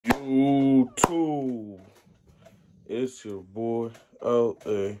It's your boy,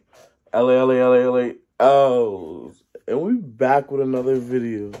 LAElsTv, and we back with another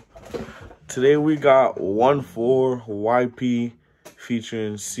video. Today we got OneFour YP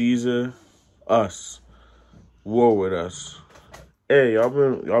featuring Caesar, Us, War With Us. Hey, y'all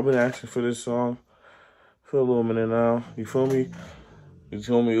been asking for this song for a little minute now. You feel me? You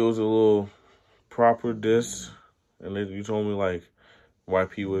told me it was a little proper diss, and then you told me like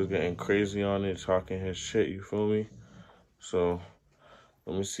YP was getting crazy on it, talking his shit. You feel me? So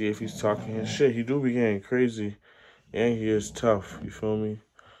let me see if he's talking his shit. He do be getting crazy, and he is tough. You feel me?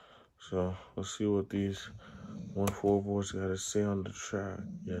 So let's see what these OneFour boys gotta say on the track.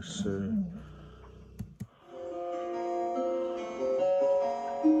 Yes, sir.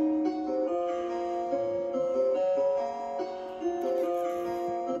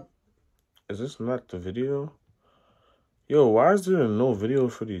 Is this not the video? Yo, why is there no video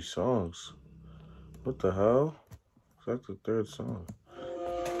for these songs? What the hell? It's like the third song.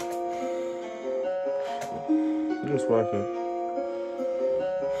 Just watching.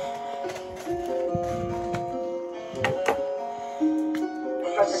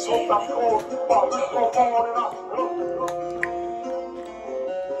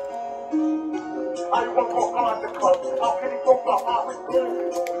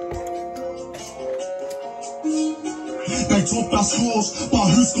 They talk about scores, but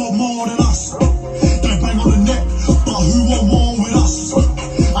who's got more than us? They bang on the net, but who want more with us?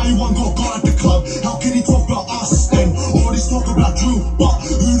 Anyone got God at the club, how can he talk about us then? All this talk about Drew, but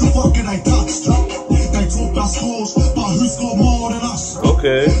who the fuck can they touch? They talk about scores, but who's got more than us?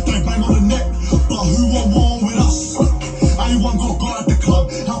 Okay. They bang on the net, but who want more with us? Anyone got God at the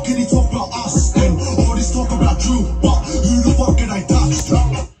club, how can he talk about us then? All this talk about Drew, but who the fuck can they touch?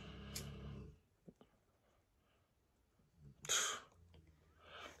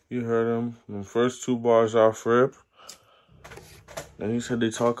 You heard him. The first two bars off rip. And he said they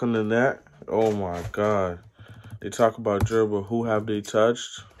talk on the net. Oh my God. They talk about Drew, but who have they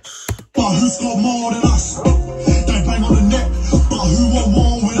touched? But who's got more than us? They bang on the net, but who want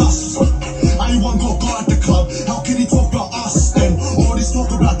more with us? Anyone got God at the club, how can he talk about us then? All this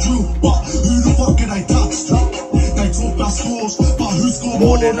talk about Drew, but who the fuck can they touch? They talk about scores, but who's got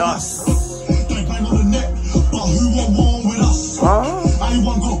more than us? They bang on the net, but who want more with us?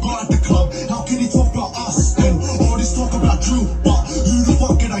 Anyone got God at the club, how can he talk about us then? All this talk about Drew, but who the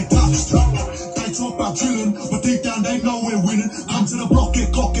fuck can they touch? They talk about drilling, but deep down they know we're winning. Come to the block,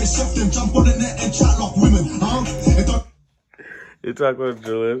 get cock, get chef, then jump on the net and chat like women, huh? They talk about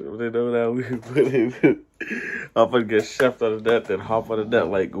drilling, but they know that we put it up and get chef on the net, then hop on the net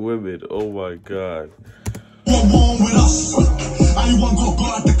like women. Oh my God. Want more with us? Anyone got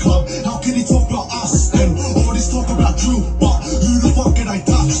God at the club, how can he talk about us then? All this talk about Drew, but who the fuck can they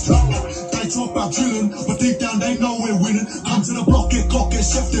touch? They talk about drilling, but deep down they know we're winning. Come to the block, get cock, get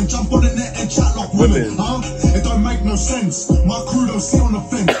chef, then jump on the net and chat like women, huh? It don't make no sense, my crew don't sit on the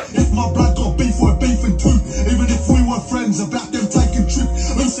fence. If my blood got beef, we're beefing too. Even if we were friends, about them taking trip.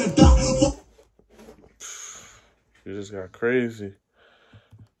 Who said that? You just got crazy.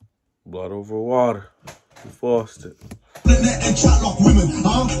 Blood over water. You forced it. The net and chat like women,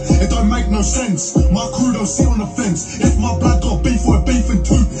 huh? It don't make no sense. My crew don't sit on the fence. If my blood got beef, we're beefing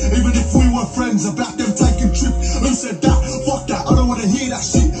too. Even if we were friends, about them taking trip. Who said that? Fuck that, I don't wanna hear that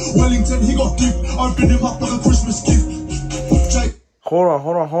shit. Wellington, he got deep. Opened him up like a Christmas gift. Hold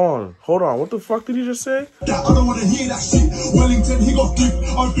on. What the fuck did he just say? That, I don't wanna hear that shit. Wellington, he got deep.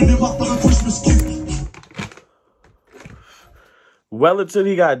 Opened him up like a Christmas gift. Wellington,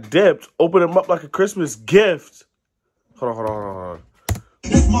 he got dipped. Open him up like a Christmas gift. Hold on.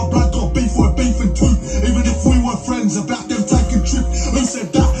 If my blood got beef, we're beefing too. Even if we were friends, about them taking trip. Who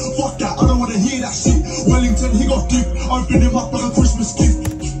said that? Fuck that, I don't wanna hear that shit. Wellington, he got dipped. Opened him up like a Christmas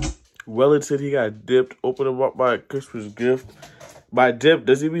gift. Wellington, he got dipped. Open him up by a Christmas gift. By dip,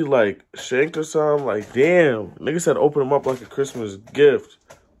 does he be like shanked or something? Like, damn. Nigga said open him up like a Christmas gift.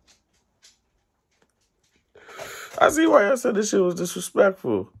 I see why I said this shit was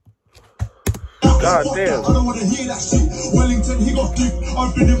disrespectful. God damn. I don't wanna hear that shit. Wellington, he got deep.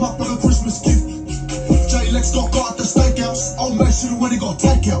 Opened him up like a Christmas gift. J-Lex got at the steakhouse. I'll make sure when he got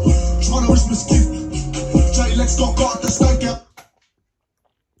takeout. Trying to Christmas gift. J-Lex got at the steakhouse.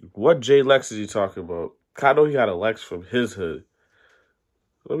 What J-Lex is he talking about? I know he got a Lex from his hood.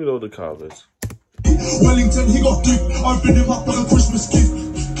 Let me know in the comments. Wellington, he got deep. Opened him up like a Christmas gift.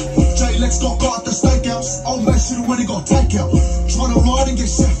 J-Lex got at the steakhouse. I'll make sure when he got takeout. Trying to ride and get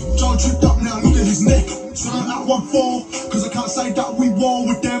chef. Joe tripped up now, look at his neck. So I'm at 1-4, cause I can't say that we won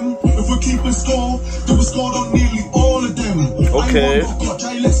with them. If we're keeping score, then we scored on nearly all of them. Okay.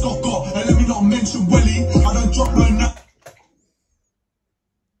 J-Lex got, and let me not mention Willie. I don't drop no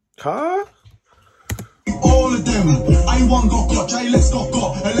them. A1 got, J-Lex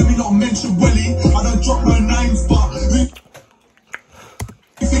got, and let me not mention Welly. I don't drop no names, but who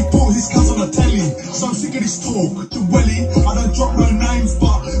think put his cuz on the telly? So I'm sick of this talk. To Welly, I don't drop no names,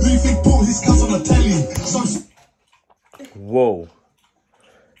 but who think put his cuz on the telly? So whoa.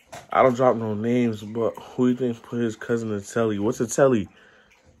 I don't drop no names, but who you think put his cousin in the telly? What's a telly?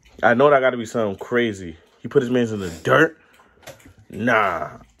 I know that got to be something crazy. He put his mans in the dirt?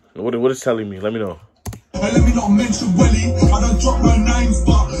 Nah. What is telling me? Let me know. And let me not mention Welly. I don't drop no names,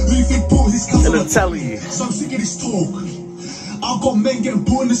 but who you think put his cousin in the telly? So I'm sick of this talk. I've got men getting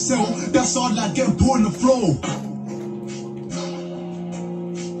put in the cell. That's hard like getting put in the floor.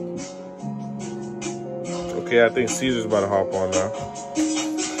 Okay, I think Caesar's about to hop on now.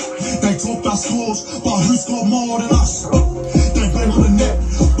 They talk about scores, but who's got more than us? They play on the net,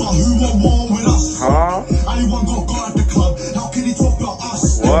 but who want war with us? Huh? A1 got guard the club, how can he talk about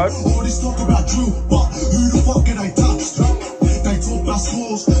us? What? All this talk about Drew, but who the fuck can they touch? They talk about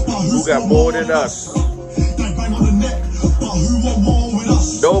scores, but who got more than us? They bang on the net, but who want war with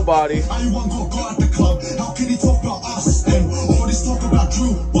us? Nobody. A1 got guard the club, how can he talk about us? And all this talk about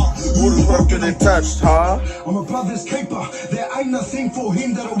Drew, but who the fuck can they touch, huh? I'm a brother's keeper. There ain't nothing for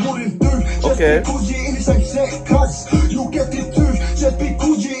him that I wouldn't do. Just okay. Because you're in the same set, cuz you'll get it too. Just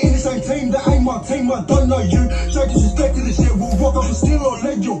because you're in the same team, that ain't my team, I don't know you. Show disrespect to this shit, we'll rock up and still or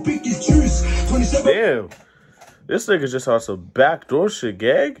let your biggest choose. 27. Damn. This nigga's just on some backdoor shit,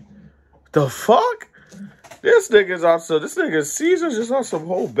 gang. The fuck? This nigga Caesar's just on some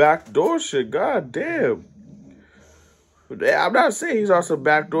whole backdoor shit. God damn. I'm not saying he's on some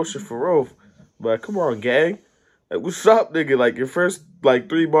backdoor shit for real, but come on, gang. Like, what's up, nigga? Like, your first,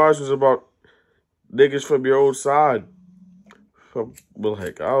 3 bars was about niggas from your old side. But,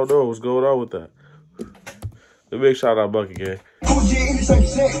 like, I don't know what's going on with that. Let me make shout out Bucky, gang. Cause you're in the same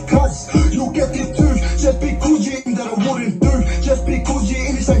set, cuz you'll get it too. Just because you're in that I wouldn't do. Just because you're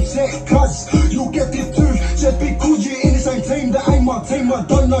in the same set, cuz you'll get it too. Just because you're in the same team, that ain't my team, I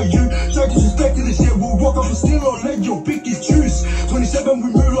don't know you. Show disrespect to this shit, we'll rock up and still or let your biggest choose. 27,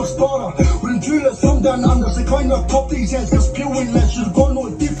 we move like Sparta. With them drillers from down under, so kind of top these hands, cause pure in less, should've gone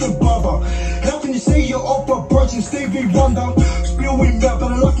to a different brother. How can you say you're up approaching Stevie Wonder? Spewing rap,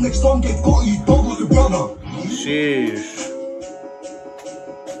 better luck next time, get caught, you dog like a brother. Sheesh.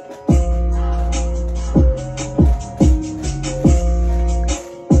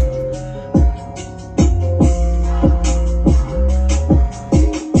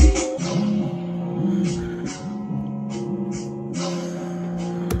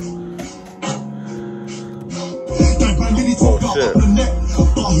 Oh shit.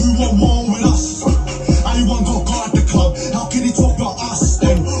 But who want war with us? A1 got guard the club, how can he talk about us?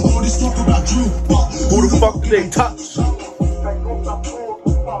 Then all this talk about Drew, but who the fuck they touch?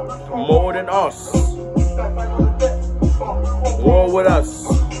 More than us. War with us.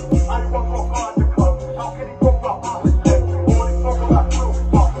 Who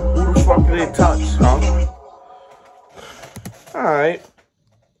the fuck they touch, huh? Alright.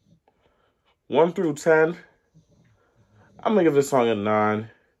 1 through 10. I'm gonna give this song a 9.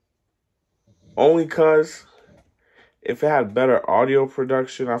 Only cause if it had better audio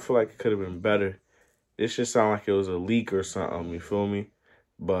production, I feel like it could have been better. This just sound like it was a leak or something, you feel me?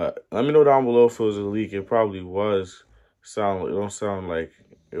 But let me know down below if it was a leak. It probably was. It don't sound like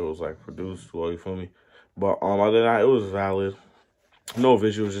it was like produced well, you feel me? But other than that, it was valid. No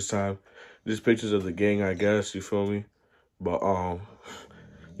visuals this time. Just pictures of the gang, I guess, you feel me? But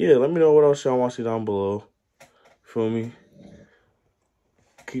yeah, let me know what else y'all want to see down below. Feel me?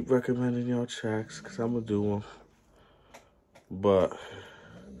 Keep recommending y'all tracks, because I'm going to do them. But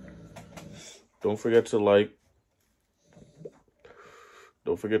don't forget to like.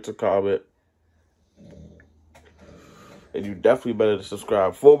 Don't forget to comment. And you definitely better to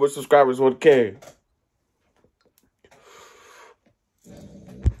subscribe. 4 more subscribers, 1K.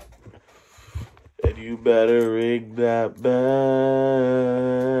 And you better ring that bell.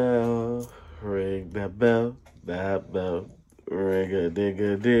 Ring that bell. That bell. Ring a dig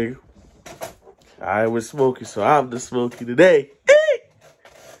a dig. I was Smokey, so I'm the Smokey today.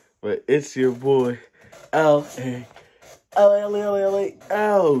 But it's your boy, LAElsTv.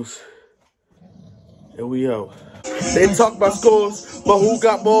 And we out. They talk about scores, but who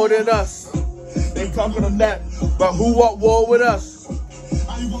got more than us? They talking on that, but who want war with us?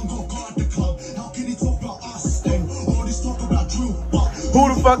 Who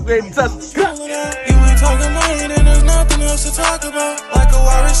the fuck they touch? You ain't talking money, then there's nothing else to talk about. Like a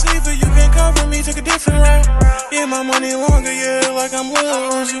wide receiver, you can't cover me, took a different route. Yeah, my money longer, yeah, like I'm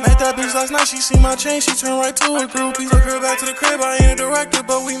Lil Uzi. Met that bitch last night, she see my chain, she turned right to a groupie. Took her back to the crib, I ain't a director,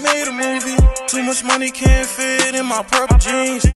 but we made a movie. Too much money can't fit in my purple jeans.